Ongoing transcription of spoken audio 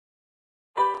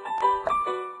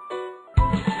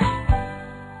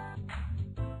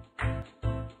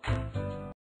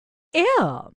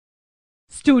Air.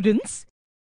 Students,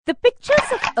 the pictures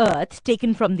of Earth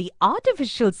taken from the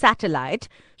artificial satellite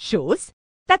shows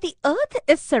that the Earth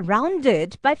is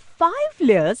surrounded by 5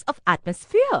 layers of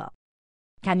atmosphere.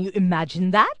 Can you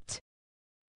imagine that?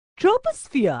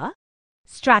 Troposphere,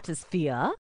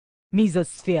 stratosphere,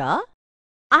 mesosphere,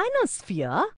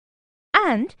 ionosphere,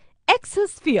 and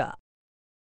exosphere.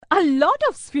 A lot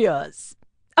of spheres.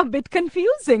 A bit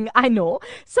confusing, I know,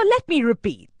 so let me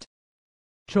repeat.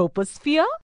 Troposphere,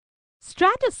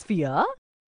 stratosphere,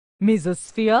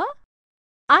 mesosphere,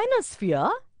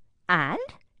 ionosphere, and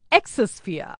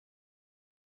exosphere.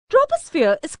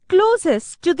 Troposphere is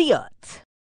closest to the Earth.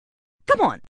 Come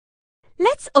on,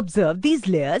 let's observe these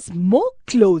layers more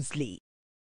closely.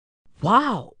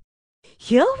 Wow!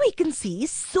 Here we can see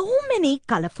so many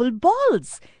colorful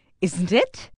balls, isn't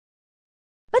it?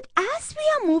 But as we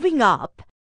are moving up,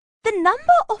 the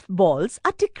number of balls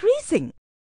are decreasing.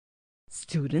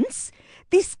 Students,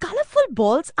 these colorful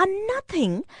balls are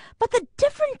nothing but the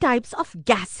different types of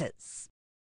gases.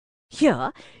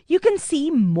 Here you can see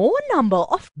more number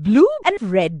of blue and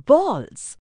red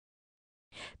balls.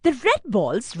 The red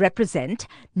balls represent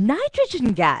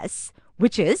nitrogen gas,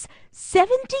 which is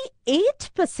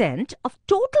 78% of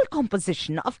total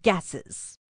composition of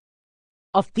gases.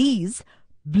 Of these,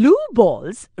 blue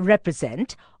balls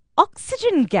represent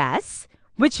oxygen gas,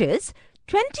 which is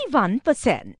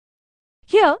 21%.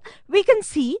 Here we can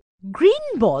see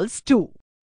green balls too.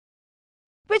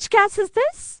 Which gas is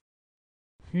this?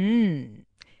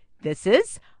 This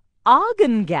is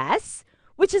argon gas,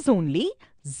 which is only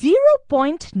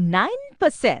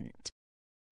 0.9%.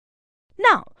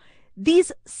 Now,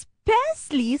 these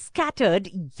sparsely scattered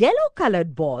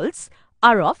yellow-colored balls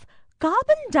are of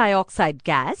carbon dioxide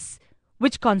gas,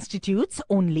 which constitutes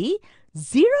only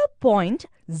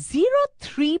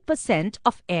 0.03%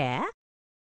 of air,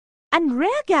 and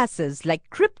rare gases like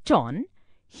krypton,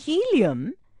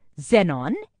 helium,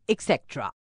 xenon,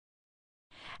 etc.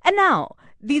 And now,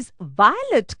 these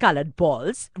violet-colored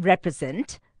balls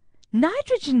represent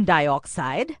nitrogen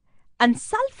dioxide and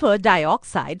sulfur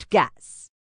dioxide gas.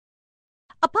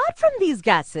 Apart from these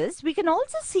gases, we can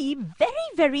also see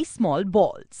very small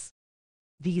balls.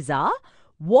 These are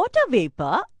water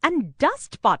vapor and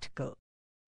dust particle.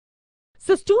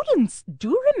 So students,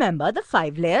 do remember the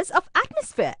 5 layers of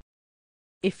atmosphere.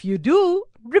 If you do,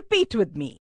 repeat with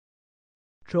me.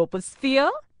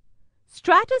 Troposphere,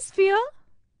 stratosphere,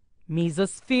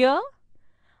 mesosphere,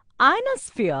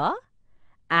 ionosphere,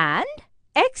 and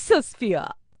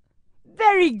exosphere.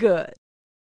 Very good.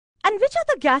 And which are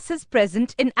the gases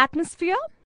present in atmosphere?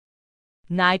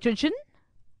 Nitrogen,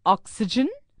 oxygen,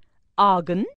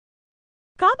 argon,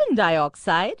 carbon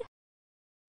dioxide,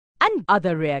 and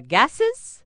other rare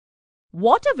gases,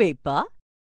 water vapor,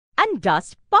 and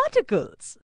dust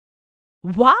particles.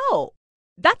 Wow!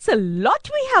 That's a lot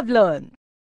we have learned.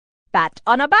 Pat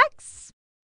on our backs.